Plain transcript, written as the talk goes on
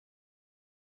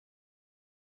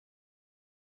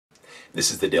This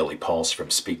is the Daily Pulse from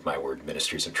Speak My Word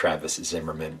Ministries of Travis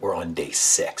Zimmerman. We're on day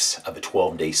 6 of a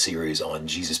 12-day series on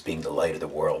Jesus being the light of the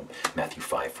world. Matthew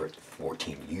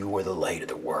 5:14. You are the light of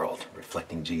the world,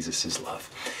 reflecting Jesus' love,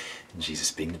 and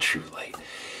Jesus being the true light.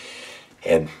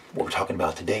 And what we're talking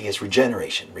about today is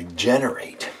regeneration.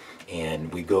 Regenerate.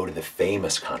 And we go to the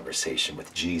famous conversation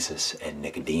with Jesus and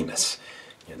Nicodemus.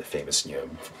 The famous,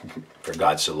 for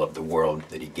God so loved the world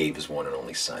that he gave his one and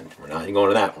only son. We're not going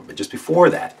to that one, but just before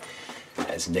that,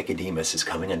 as Nicodemus is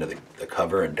coming under the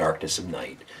cover and darkness of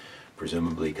night,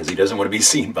 presumably because he doesn't want to be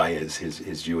seen by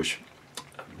his Jewish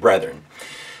brethren,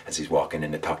 as he's walking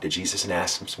in to talk to Jesus and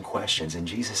ask him some questions. And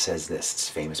Jesus says this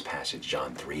famous passage,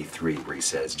 John 3:3, where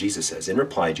Jesus says, in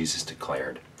reply, Jesus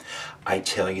declared, I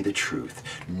tell you the truth,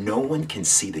 no one can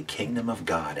see the kingdom of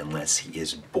God unless he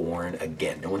is born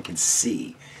again. No one can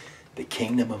see the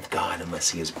kingdom of God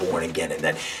unless he is born again.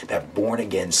 And that born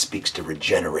again speaks to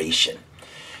regeneration.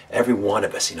 Every one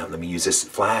of us, let me use this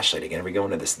flashlight again. We go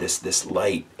into this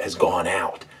light has gone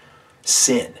out.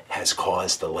 Sin has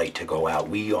caused the light to go out.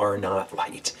 We are not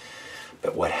light.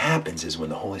 But what happens is when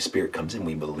the Holy Spirit comes in,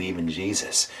 we believe in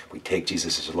Jesus. We take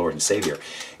Jesus as Lord and Savior.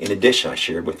 In addition, I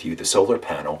shared with you the solar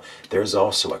panel. There's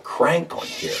also a crank on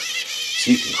here.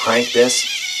 So you can crank this.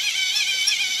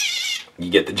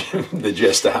 You get the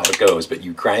gist of how it goes, but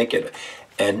you crank it.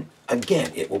 And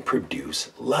again, it will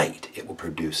produce light. It will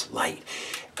produce light.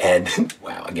 And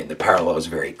wow, again, the parallel is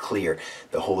very clear.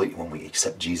 When we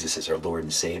accept Jesus as our Lord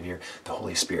and Savior, the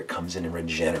Holy Spirit comes in and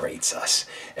regenerates us.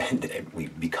 And we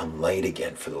become light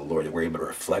again for the Lord. And we're able to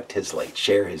reflect his light,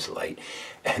 share his light,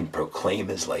 and proclaim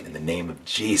his light in the name of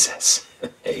Jesus.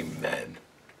 Amen.